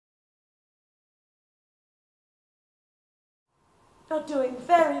You're doing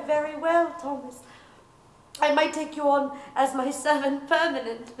very, very well, Thomas. I might take you on as my servant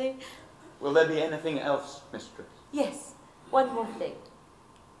permanently. Will there be anything else, mistress? Yes, one more thing.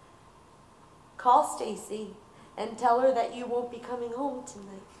 Call Stacy and tell her that you won't be coming home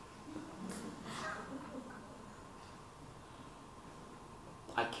tonight.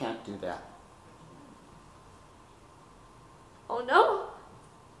 I can't do that. Oh no?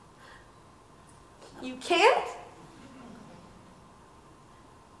 You can't?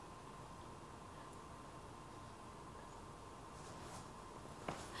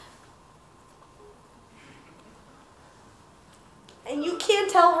 And you can't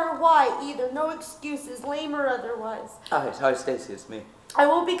tell her why either. No excuses, lame or otherwise. Hi, Stacy, it's me. I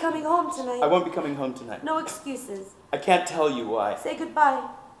won't be coming home tonight. I won't be coming home tonight. No excuses. I can't tell you why. Say goodbye.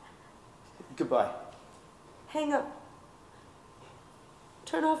 Goodbye. Hang up.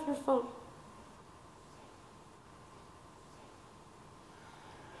 Turn off your phone.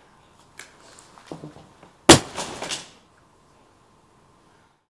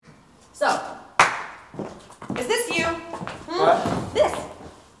 So, is this you? What? This.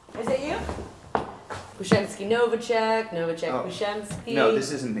 Is it you? Pushensky Novacek, Pushensky. No,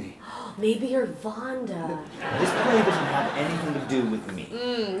 this isn't me. Maybe you're Vonda. This play doesn't have anything to do with me.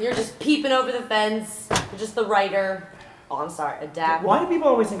 You're just peeping over the fence. You're just the writer. Oh, I'm sorry, adapt. Why do people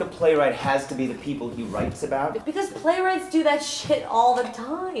always think a playwright has to be the people he writes about? Because playwrights do that shit all the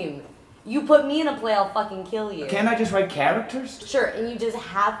time. You put me in a play, I'll fucking kill you. Can't I just write characters? Sure, and you just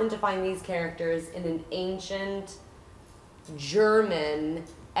happen to find these characters in an ancient German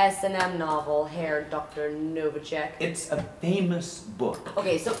S&M novel, Herr Dr. Novacek. It's a famous book.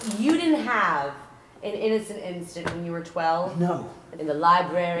 Okay, so you didn't have an innocent instant when you were 12? No. In the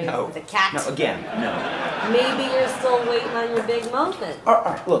library with a cat? No, again, no. Maybe you're still waiting on your big moment. All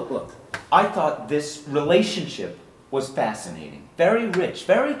right, look. I thought this relationship was fascinating. Very rich,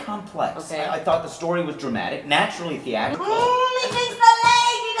 very complex. Okay. I thought the story was dramatic, naturally theatrical. Methinks the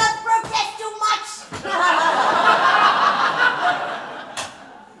lady does protest too much!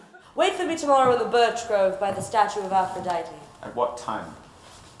 Wait for me tomorrow in the birch grove by the statue of Aphrodite. At what time?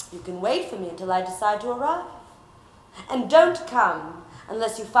 You can wait for me until I decide to arrive. And don't come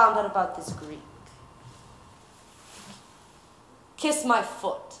unless you found out about this Greek. Kiss my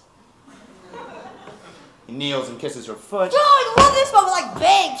foot. He kneels and kisses her foot. Oh, I love this moment, like,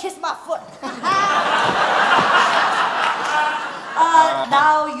 bang, kiss my foot.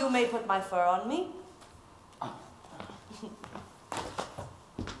 Now you may put my fur on me.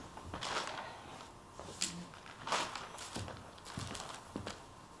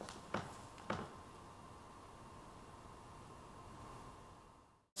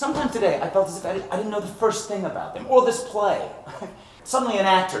 Sometime today, I felt as if I didn't know the first thing about them, or this play. Suddenly an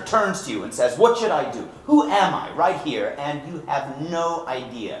actor turns to you and says, what should I do? Who am I? Right here, and you have no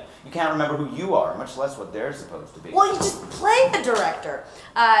idea. You can't remember who you are, much less what they're supposed to be. Well, you just play the director.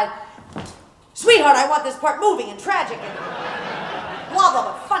 Sweetheart, I want this part moving and tragic and blah, blah,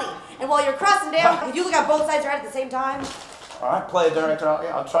 blah, funny. And while you're crossing down, if you look at both sides of your head at the same time. All right, play a director,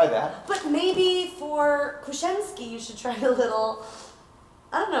 I'll try that. But maybe for Kushensky, you should try a little,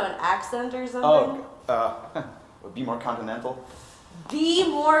 I don't know, an accent or something. Be more continental. Be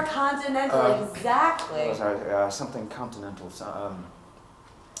more continental, exactly. Oh, sorry, something continental.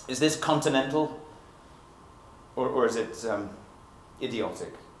 Is this continental? Or is it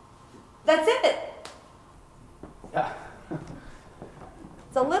idiotic? That's it. Yeah.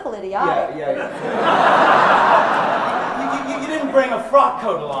 It's a little idiotic. Yeah. You didn't bring a frock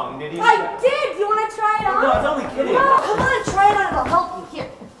coat along, did you? I did! You want to try it on? No, I was only kidding. No, come on, try it on. It'll help you. Here.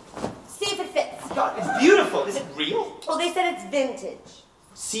 See if it fits. God, it's beautiful. Is it real? Well, they said it's vintage.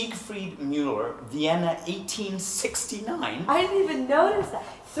 Siegfried Müller, Vienna, 1869. I didn't even notice that.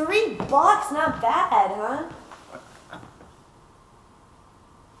 $3, not bad, huh?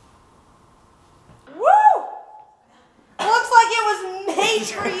 Woo! Looks like it was made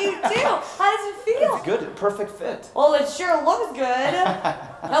for you too. How does it feel? It's good, perfect fit. Well, it sure looks good.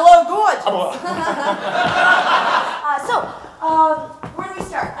 Hello, gorgeous. Where do we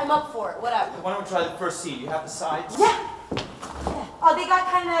start? I'm up for it. Whatever. Why don't we try the first scene? You have the sides? Yeah. Oh, they got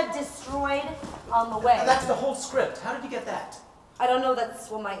kind of destroyed on the way. That's the whole script. How did you get that? I don't know. That's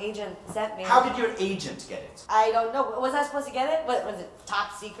what my agent sent me. How did your agent get it? I don't know. Was I supposed to get it? Was it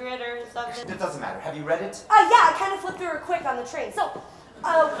top secret or something? It doesn't matter. Have you read it? Yeah, I kind of flipped through it quick on the train. So,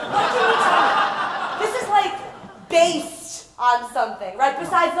 what can you tell me? This is like based on something, right?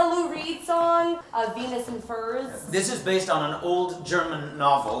 Besides the Lou Reed song, Venus and Furs. This is based on an old German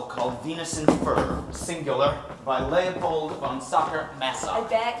novel called Venus in Fur, singular, by Leopold von Sacher-Masoch. I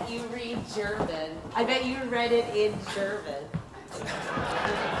bet you read German. I bet you read it in German.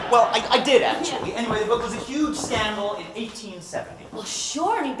 Well, I did, actually. Yeah. Anyway, the book was a huge scandal in 1870. Well,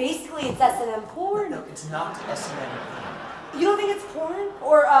 sure. I mean, basically, it's S&M porn. No, it's not S&M. You don't think it's porn?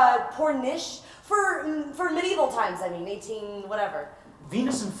 Or, pornish? For medieval times, I mean, 18 whatever.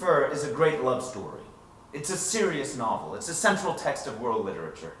 Venus and Fur is a great love story. It's a serious novel. It's a central text of world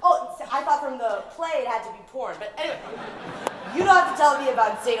literature. Oh, I thought from the play it had to be porn. But anyway, you don't have to tell me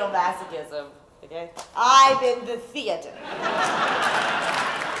about sadomasochism, okay? I'm in the theater.